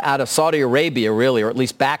out of Saudi Arabia, really, or at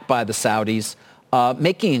least backed by the Saudis,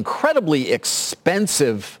 making incredibly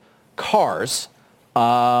expensive cars.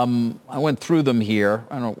 I went through them here.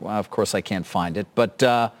 Of course, I can't find it, but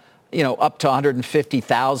up to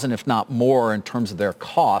 $150,000, if not more, in terms of their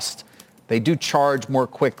cost. They do charge more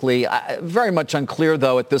quickly. Very much unclear,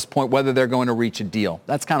 though, at this point whether they're going to reach a deal.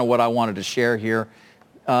 That's kind of what I wanted to share here.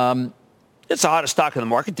 It's the hottest stock in the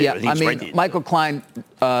market. Yeah, I mean, Michael Klein,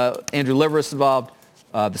 Andrew Liveris involved,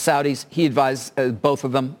 the Saudis. He advised both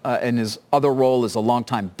of them in his other role as a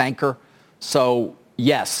longtime banker. So,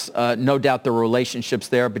 yes, no doubt there were relationships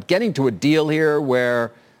there. But getting to a deal here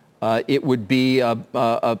where it would be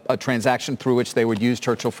a transaction through which they would use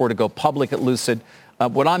Churchill to go public at Lucid.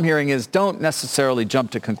 What I'm hearing is don't necessarily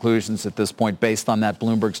jump to conclusions at this point based on that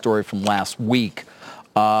Bloomberg story from last week.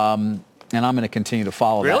 And I'm going to continue to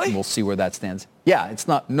follow that, and we'll see where that stands. Yeah, it's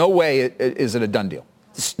not. No way is it a done deal.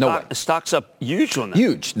 No way. The stock's up huge on that.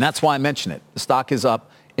 Huge, and that's why I mention it. The stock is up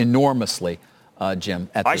enormously, Jim,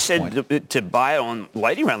 at this point. I said to buy it on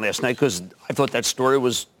Lightning Round last night because I thought that story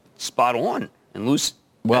was spot on. And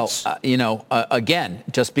Well, again,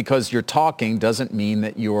 just because you're talking doesn't mean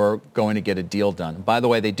that you're going to get a deal done. By the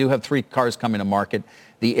way, they do have 3 cars coming to market.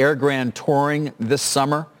 The Air Grand Touring this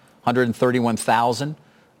summer, $131,000.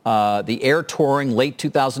 The Air Touring late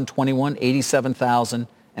 2021, $87,000.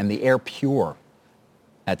 And the Air Pure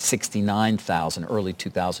at $69,000 early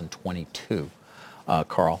 2022,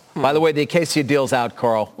 Carl. By the way, the Acacia deal's out,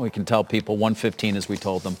 Carl. We can tell people $115 as we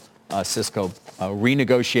told them. Cisco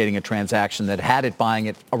renegotiating a transaction that had it buying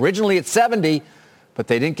it originally at $70, but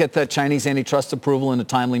they didn't get that Chinese antitrust approval in a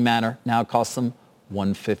timely manner. Now it costs them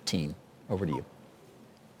 $115. Over to you.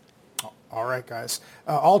 All right, guys.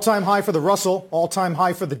 All-time high for the Russell, all-time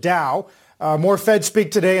high for the Dow. More Fed speak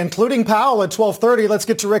today, including Powell at 12:30. Let's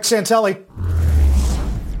get to Rick Santelli.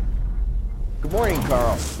 Good morning,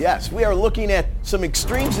 Carl. Yes, we are looking at some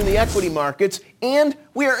extremes in the equity markets, and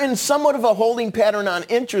we are in somewhat of a holding pattern on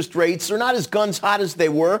interest rates. They're not as guns hot as they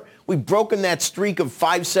were. We've broken that streak of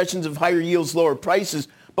 5 sessions of higher yields, lower prices,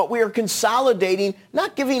 but we are consolidating,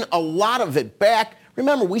 not giving a lot of it back.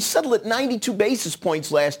 Remember, we settled at 92 basis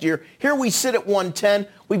points last year. Here we sit at 110.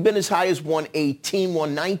 We've been as high as 118,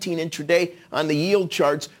 119 intraday on the yield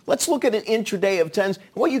charts. Let's look at an intraday of 10s.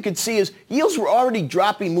 What you can see is yields were already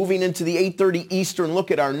dropping moving into the 8:30 Eastern.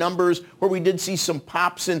 Look at our numbers where we did see some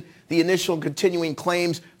pops in the initial continuing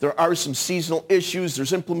claims. There are some seasonal issues.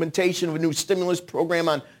 There's implementation of a new stimulus program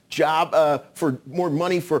on job for more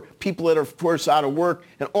money for people that are, of course, out of work.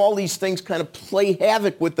 And all these things kind of play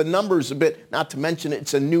havoc with the numbers a bit, not to mention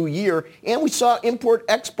it's a new year. And we saw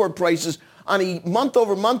import-export prices on a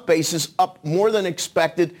month-over-month basis up more than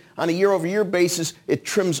expected. On a year-over-year basis, it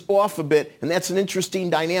trims off a bit. And that's an interesting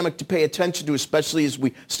dynamic to pay attention to, especially as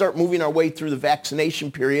we start moving our way through the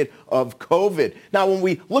vaccination period of COVID. Now, when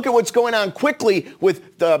we look at what's going on quickly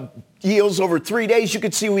with the yields over 3 days, you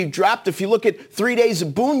can see we've dropped. If you look at 3 days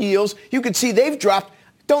of Boone yields, you can see they've dropped.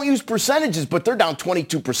 Don't use percentages, but they're down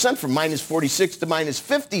 22% from minus 46 to minus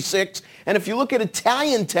 56. And if you look at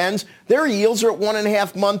Italian 10s, their yields are at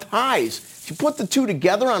 1.5-month highs. If you put the two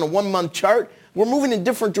together on a 1-month chart, we're moving in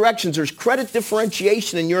different directions. There's credit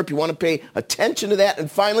differentiation in Europe. You want to pay attention to that. And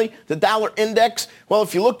finally, the dollar index. Well,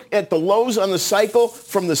 if you look at the lows on the cycle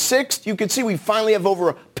from the 6th, you can see we finally have over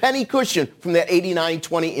a penny cushion from that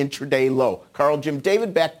 89.20 intraday low. Carl, Jim,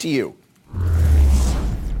 David, back to you.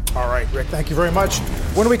 All right, Rick, thank you very much.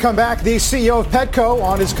 When we come back, the CEO of Petco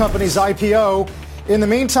on his company's IPO. In the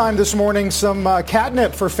meantime, this morning, some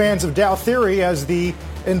catnip for fans of Dow theory as the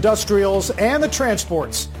industrials and the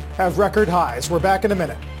transports have record highs. We're back in a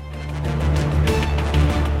minute.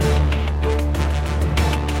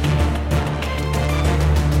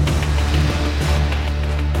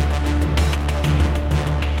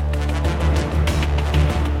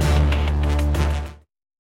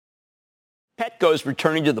 Petco is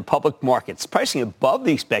returning to the public markets, pricing above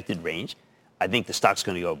the expected range. I think the stock's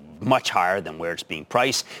going to go much higher than where it's being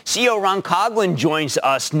priced. CEO Ron Coughlin joins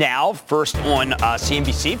us now, first on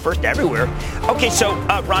CNBC, first everywhere. Okay, so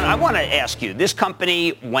Ron, I want to ask you, this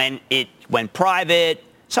company, when it went private,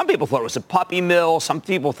 some people thought it was a puppy mill. Some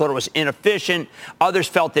people thought it was inefficient. Others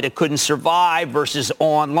felt that it couldn't survive versus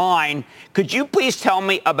online. Could you please tell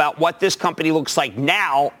me about what this company looks like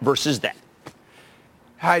now versus then?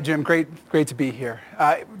 Hi, Jim. Great to be here.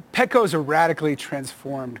 Petco is a radically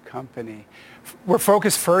transformed company. We're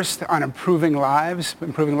focused first on improving lives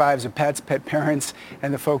of pets, pet parents,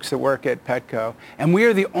 and the folks that work at Petco. And we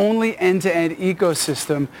are the only end-to-end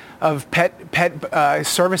ecosystem of pet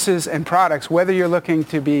services and products, whether you're looking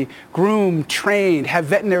to be groomed, trained, have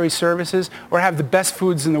veterinary services, or have the best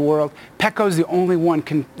foods in the world. Petco is the only one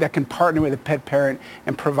that can partner with a pet parent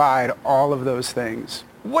and provide all of those things.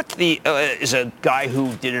 What is a guy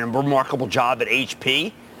who did a remarkable job at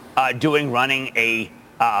HP running a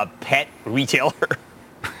pet retailer?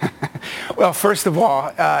 Well, first of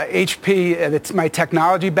all, HP, my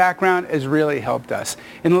technology background, has really helped us.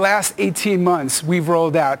 In the last 18 months, we've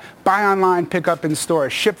rolled out buy online, pick up in store,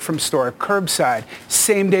 ship from store, curbside,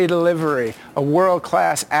 same-day delivery, a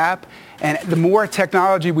world-class app. And the more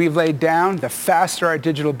technology we've laid down, the faster our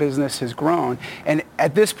digital business has grown. And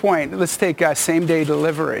at this point, let's take same-day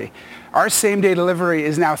delivery. Our same-day delivery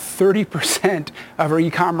is now 30% of our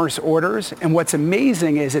e-commerce orders. And what's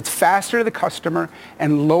amazing is it's faster to the customer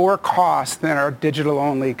and lower cost than our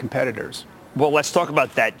digital-only competitors. Well, let's talk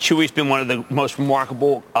about that. Chewy's been one of the most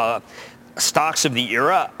remarkable stocks of the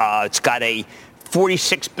era. It's got a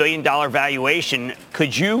 $46 billion valuation.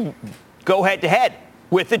 Could you go head-to-head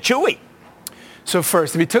with the Chewy? So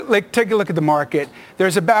first, if you take a look at the market,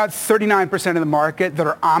 there's about 39% of the market that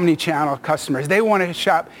are omni-channel customers. They want to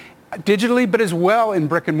shop digitally, but as well in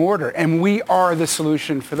brick and mortar. And we are the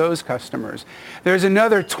solution for those customers. There's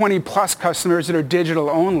another 20 plus customers that are digital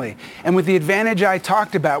only. And with the advantage I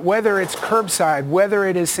talked about, whether it's curbside, whether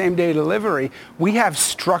it is same day delivery, we have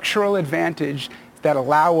structural advantage that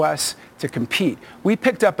allow us to compete. We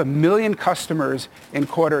picked up 1 million customers in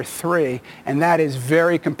Q3, and that is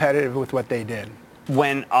very competitive with what they did.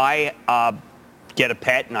 When I get a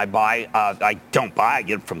pet and I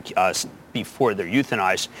get it from before they're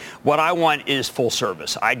euthanized. What I want is full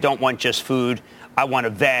service. I don't want just food. I want a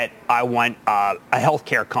vet. I want a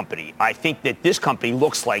healthcare company. I think that this company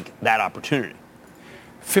looks like that opportunity.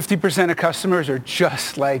 50% of customers are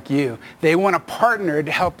just like you. They want a partner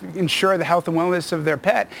to help ensure the health and wellness of their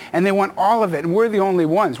pet, and they want all of it, and we're the only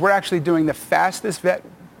ones. We're actually doing the fastest vet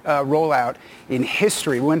rollout in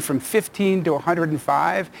history. We went from 15 to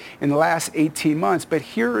 105 in the last 18 months. But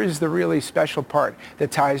here is the really special part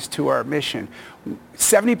that ties to our mission.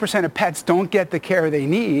 70% of pets don't get the care they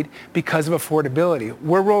need because of affordability.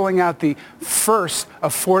 We're rolling out the first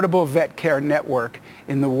affordable vet care network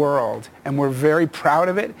in the world, and we're very proud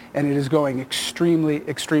of it, and it is going extremely,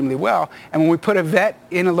 extremely well. And when we put a vet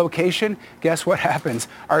in a location, guess what happens?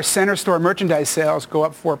 Our center store merchandise sales go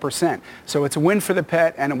up 4%. So it's a win for the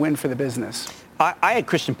pet and a win for the business. I had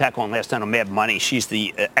Kristen Peck on last night on Mad Money. She's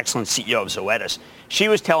the excellent CEO of Zoetis. She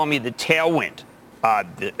was telling me the tailwind,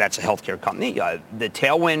 that's a healthcare company, the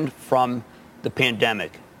tailwind from the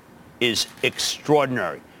pandemic is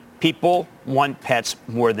extraordinary. People want pets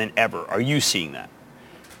more than ever. Are you seeing that?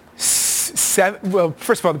 Well,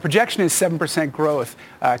 first of all, the projection is 7% growth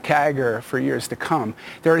CAGR for years to come.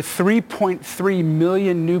 There are 3.3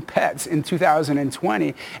 million new pets in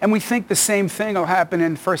 2020, and we think the same thing will happen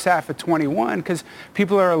in the first half of 21 because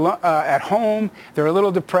people are at home, they're a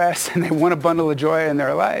little depressed, and they want a bundle of joy in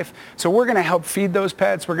their life. So we're going to help feed those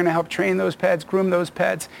pets, we're going to help train those pets, groom those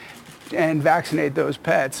pets, and vaccinate those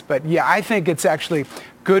pets. But yeah, I think it's actually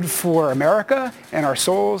good for America and our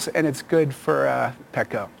souls, and it's good for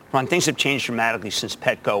Petco. Ron, things have changed dramatically since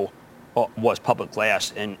Petco was public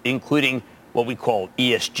last, and including what we call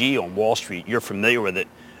ESG on Wall Street. You're familiar with it.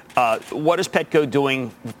 What is Petco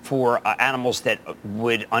doing for animals that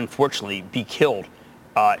would unfortunately be killed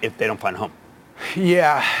if they don't find a home?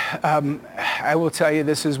 Yeah, I will tell you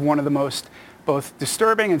this is one of the most both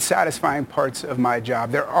disturbing and satisfying parts of my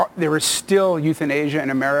job. There is still euthanasia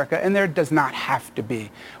in America, and there does not have to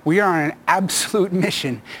be. We are on an absolute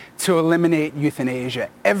mission to eliminate euthanasia.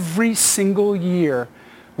 Every single year,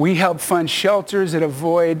 we help fund shelters that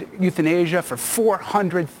avoid euthanasia for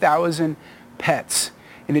 400,000 pets.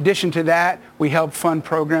 In addition to that, we help fund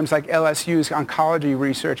programs like LSU's oncology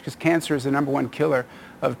research because cancer is the #1 killer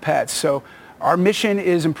of pets. So our mission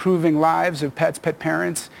is improving lives of pets, pet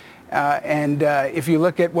parents. And if you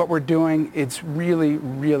look at what we're doing, it's really,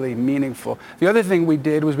 really meaningful. The other thing we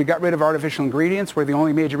did was we got rid of artificial ingredients. We're the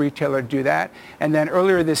only major retailer to do that. And then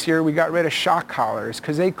earlier this year, we got rid of shock collars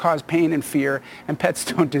because they cause pain and fear, and pets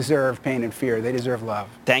don't deserve pain and fear. They deserve love.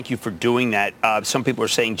 Thank you for doing that. Some people are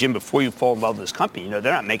saying, Jim, before you fall in love with this company, they're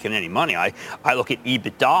not making any money. I look at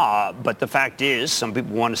EBITDA, but the fact is some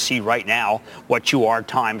people want to see right now what you are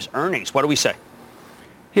times earnings. What do we say?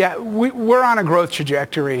 Yeah, we're on a growth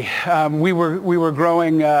trajectory. We were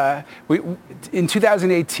growing. In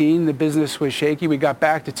 2018, the business was shaky. We got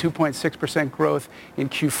back to 2.6% growth in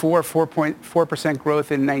Q4, 4.4%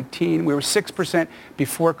 growth in 19. We were 6%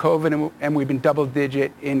 before COVID, and we've been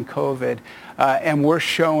double-digit in COVID. And we're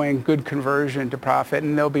showing good conversion to profit,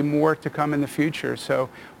 and there'll be more to come in the future. So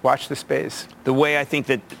watch the space. The way I think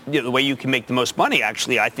that the way you can make the most money,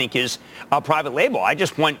 actually, I think is a private label. I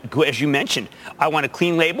just want, as you mentioned, I want a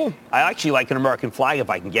clean label. I actually like an American flag if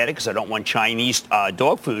I can get it because I don't want Chinese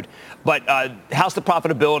dog food. But how's the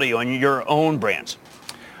profitability on your own brands?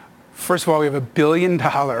 First of all, we have $1 billion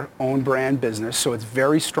own brand business, so it's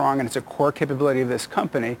very strong and it's a core capability of this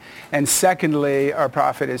company. And secondly, our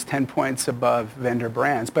profit is 10 points above vendor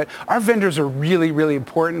brands. But our vendors are really, really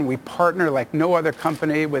important. We partner like no other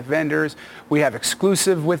company with vendors. We have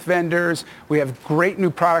exclusive with vendors. We have great new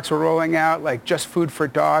products we're rolling out, like Just Food for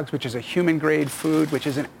Dogs, which is a human-grade food, which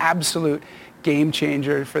is an absolute game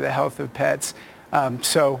changer for the health of pets.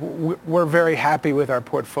 So we're very happy with our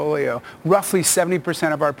portfolio. Roughly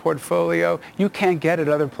 70% of our portfolio you can't get at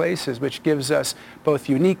other places, which gives us both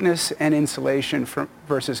uniqueness and insulation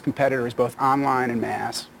versus competitors, both online and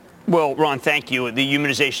mass. Well, Ron, thank you. The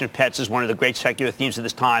humanization of pets is one of the great secular themes of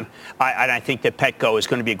this time. And I think that Petco is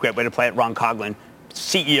going to be a great way to play it. Ron Coughlin,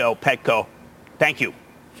 CEO, Petco. Thank you.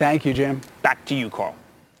 Thank you, Jim. Back to you, Carl.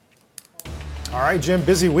 All right, Jim,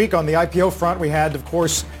 busy week on the IPO front. We had, of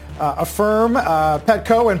course, Affirm,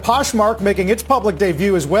 Petco, and Poshmark making its public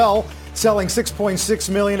debut as well, selling $6.6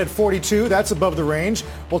 million at 42. That's above the range.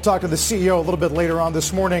 We'll talk to the CEO a little bit later on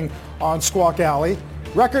this morning on Squawk Alley.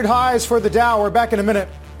 Record highs for the Dow. We're back in a minute.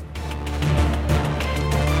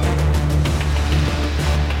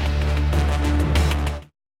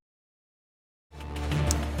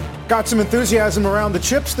 Got some enthusiasm around the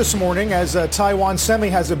chips this morning as Taiwan Semi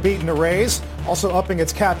has a beat and a raise, also upping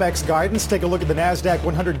its CapEx guidance. Take a look at the NASDAQ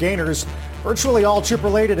 100 gainers. Virtually all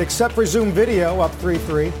chip-related except for Zoom Video, up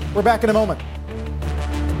 3.3. We're back in a moment.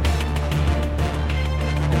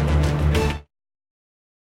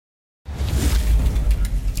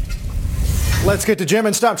 Let's get to Jim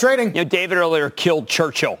and stop trading. You know, David earlier killed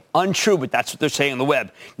Churchill. Untrue, but that's what they're saying on the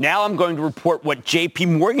web. Now I'm going to report what J.P.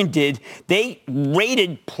 Morgan did. They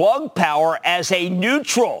rated Plug Power as a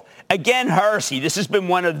neutral. Again, heresy. This has been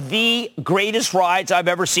one of the greatest rides I've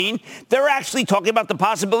ever seen. They're actually talking about the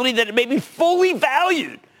possibility that it may be fully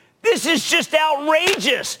valued. This is just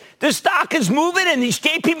outrageous. The stock is moving and these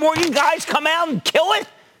J.P. Morgan guys come out and kill it.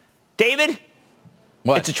 David?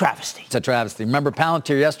 What? It's a travesty. It's a travesty. Remember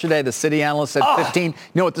Palantir yesterday? The Citi analyst said 15. You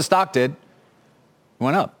know what the stock did?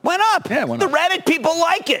 Went up. Went up. Yeah, went the up. Reddit people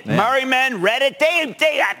like it. Yeah. Murray men, Reddit,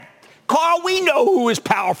 Carl, we know who is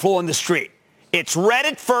powerful in the street. It's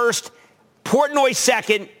Reddit first, Portnoy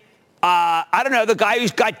second. I don't know, the guy who's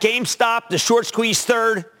got GameStop, the short squeeze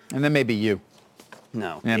third. And then maybe you.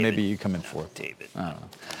 No. Yeah, David. maybe you come in fourth. David. I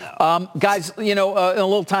don't know. Guys, you know, in a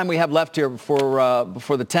little time we have left here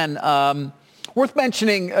before the 10. Worth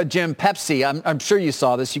mentioning, Jim, Pepsi. I'm sure you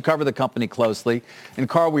saw this. You cover the company closely. And,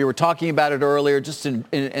 Carl, we were talking about it earlier, just in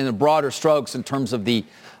the broader strokes in terms of the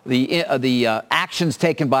actions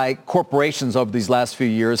taken by corporations over these last few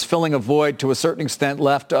years, filling a void to a certain extent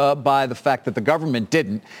left by the fact that the government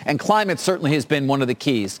didn't. And climate certainly has been one of the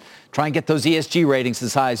keys. Try and get those ESG ratings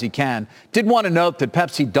as high as you can. Did want to note that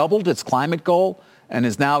Pepsi doubled its climate goal and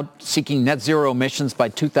is now seeking net zero emissions by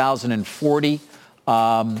 2040.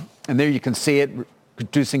 And there you can see it,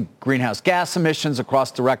 reducing greenhouse gas emissions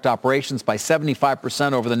across direct operations by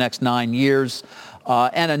 75% over the next 9 years,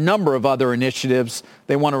 and a number of other initiatives.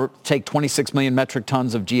 They want to take 26 million metric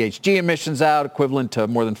tons of GHG emissions out, equivalent to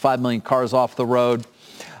more than 5 million cars off the road.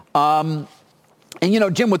 And, you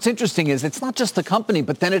know, Jim, what's interesting is it's not just the company,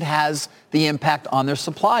 but then it has the impact on their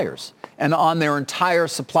suppliers and on their entire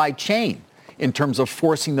supply chain in terms of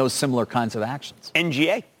forcing those similar kinds of actions.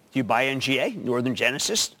 NGA. Do you buy NGA, Northern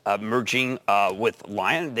Genesis, merging with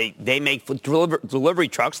Lion? They make delivery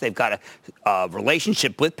trucks. They've got a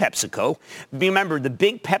relationship with PepsiCo. Remember, the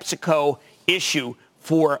big PepsiCo issue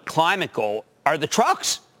for climate goal are the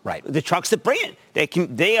trucks. Right. The trucks that bring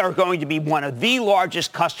it. They are going to be one of the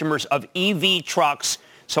largest customers of EV trucks.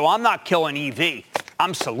 So I'm not killing EV.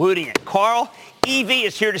 I'm saluting it. Carl, EV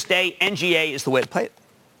is here to stay. NGA is the way to play it.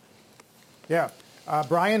 Yeah.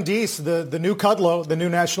 Brian Deese, the new Kudlow, the new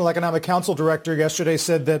National Economic Council director, yesterday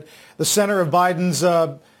said that the center of Biden's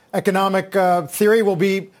economic theory will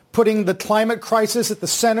be putting the climate crisis at the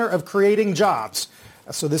center of creating jobs.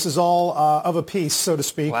 So this is all of a piece, so to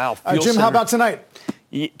speak. Wow. Jim, how about tonight?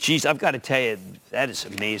 Geez, I've got to tell you, that is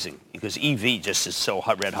amazing because EV just is so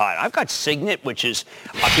red hot. I've got Signet, which is,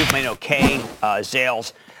 people may know Kay,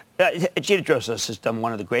 Zales. Gina Drosos has done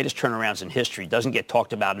one of the greatest turnarounds in history. Doesn't get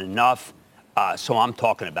talked about enough. So I'm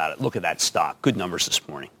talking about it. Look at that stock. Good numbers this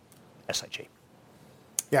morning. SIG.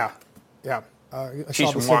 Yeah. I She's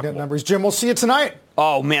saw the remarkable. Signet numbers. Jim, we'll see you tonight.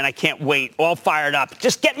 Oh, man, I can't wait. All fired up.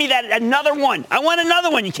 Just get me another one. I want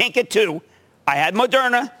another one. You can't get two. I had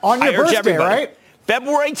Moderna. On your birthday, right?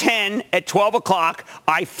 February 10 at 12 o'clock,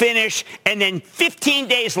 I finish, and then 15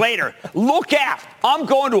 days later, look out. I'm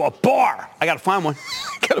going to a bar. I got to find one.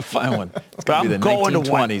 Got to find one. It's going to be the going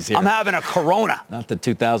 1920s here. I'm having a Corona. Not the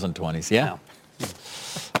 2020s, yeah.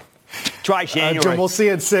 Try January. Jim, we'll see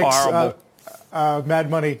you at 6. Horrible. Mad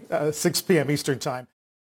Money, 6 p.m. Eastern Time.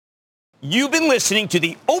 You've been listening to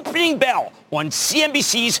the opening bell on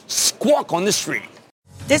CNBC's Squawk on the Street.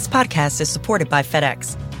 This podcast is supported by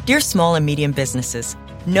FedEx. Dear small and medium businesses,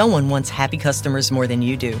 no one wants happy customers more than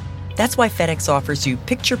you do. That's why FedEx offers you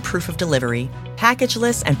picture proof of delivery,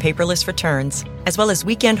 packageless and paperless returns, as well as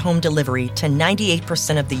weekend home delivery to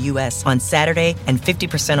 98% of the U.S. on Saturday and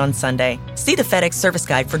 50% on Sunday. See the FedEx service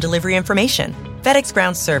guide for delivery information. FedEx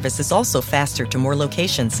Ground service is also faster to more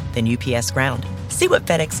locations than UPS Ground. See what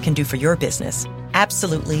FedEx can do for your business.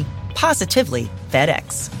 Absolutely, positively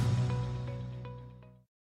FedEx.